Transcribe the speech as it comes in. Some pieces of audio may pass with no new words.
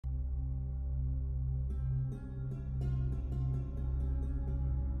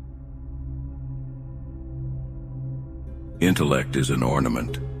Intellect is an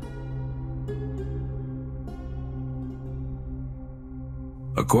ornament.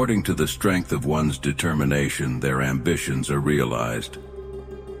 According to the strength of one's determination, their ambitions are realized.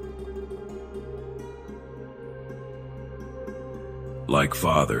 Like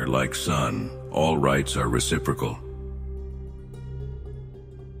father, like son, all rights are reciprocal.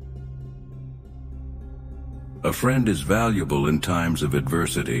 A friend is valuable in times of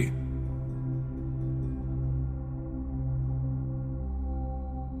adversity.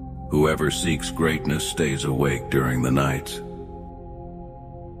 Whoever seeks greatness stays awake during the nights.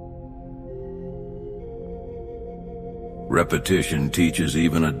 Repetition teaches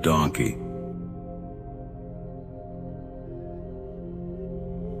even a donkey.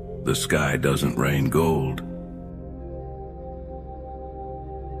 The sky doesn't rain gold.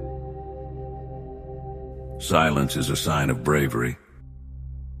 Silence is a sign of bravery.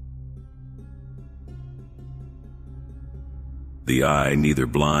 The eye neither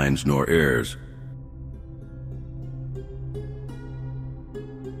blinds nor errs.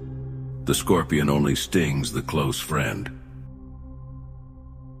 The scorpion only stings the close friend.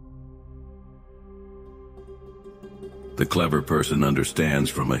 The clever person understands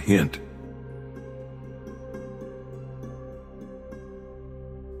from a hint.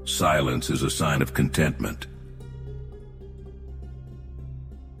 Silence is a sign of contentment.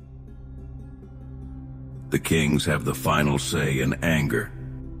 The kings have the final say in anger.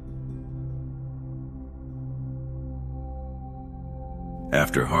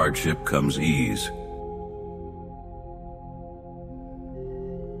 After hardship comes ease.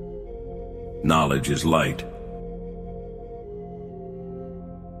 Knowledge is light.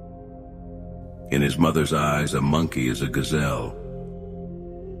 In his mother's eyes, a monkey is a gazelle.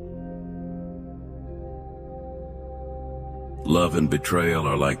 Love and betrayal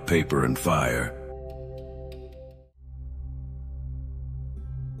are like paper and fire.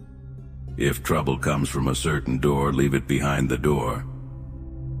 If trouble comes from a certain door, leave it behind the door.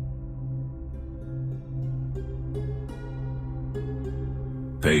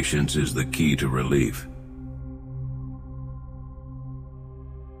 Patience is the key to relief.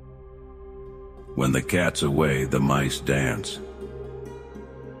 When the cat's away, the mice dance.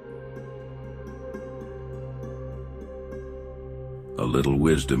 A little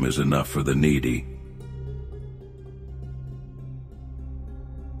wisdom is enough for the needy.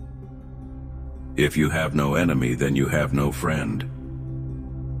 If you have no enemy, then you have no friend.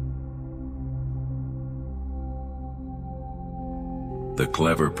 The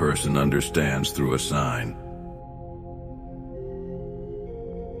clever person understands through a sign.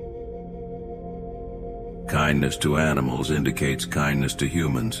 Kindness to animals indicates kindness to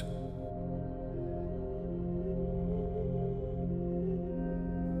humans.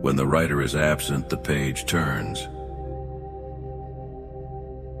 When the writer is absent, the page turns.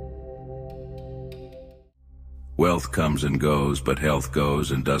 Wealth comes and goes, but health goes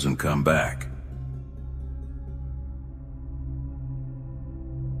and doesn't come back.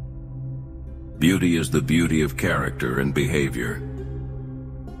 Beauty is the beauty of character and behavior.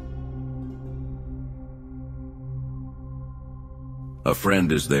 A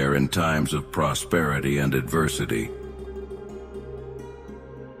friend is there in times of prosperity and adversity.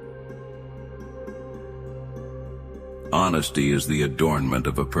 Honesty is the adornment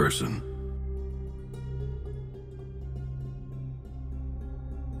of a person.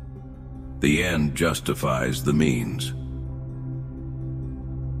 The end justifies the means.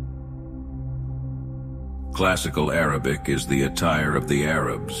 Classical Arabic is the attire of the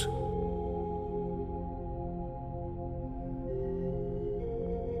Arabs.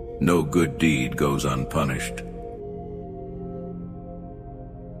 No good deed goes unpunished.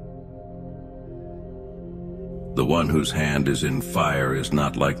 The one whose hand is in fire is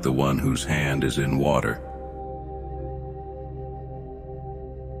not like the one whose hand is in water.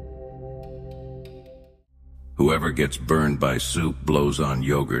 Whoever gets burned by soup blows on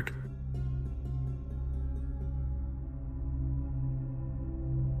yogurt.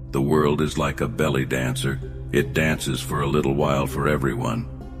 The world is like a belly dancer. It dances for a little while for everyone.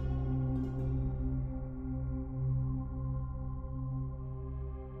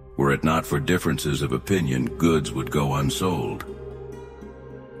 Were it not for differences of opinion, goods would go unsold.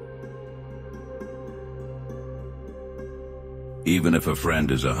 Even if a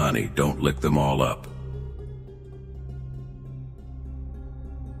friend is a honey, don't lick them all up.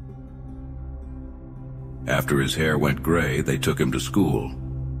 After his hair went gray, they took him to school.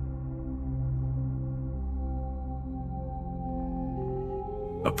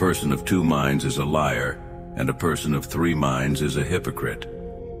 A person of two minds is a liar, and a person of three minds is a hypocrite.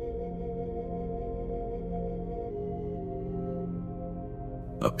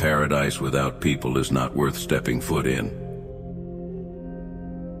 paradise without people is not worth stepping foot in.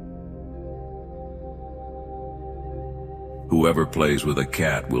 Whoever plays with a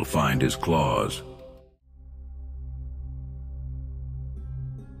cat will find his claws.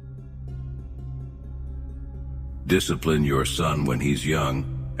 Discipline your son when he's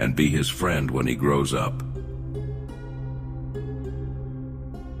young, and be his friend when he grows up.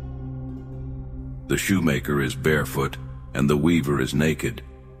 The shoemaker is barefoot, and the weaver is naked.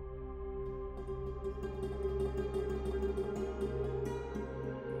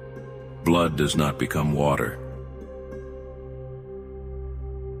 Blood does not become water.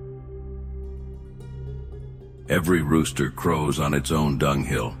 Every rooster crows on its own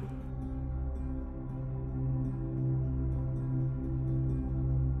dunghill.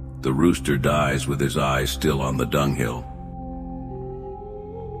 The rooster dies with his eyes still on the dunghill.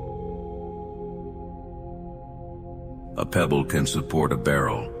 A pebble can support a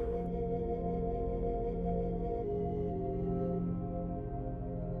barrel.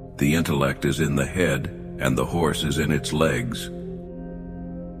 The intellect is in the head, and the horse is in its legs.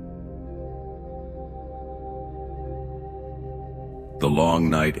 The long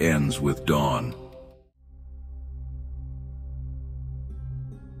night ends with dawn.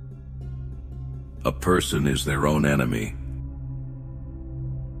 A person is their own enemy.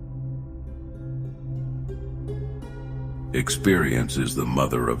 Experience is the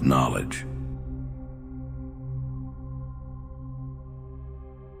mother of knowledge.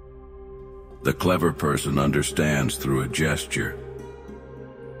 The clever person understands through a gesture.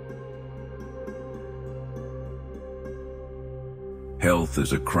 Health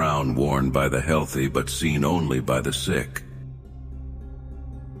is a crown worn by the healthy but seen only by the sick.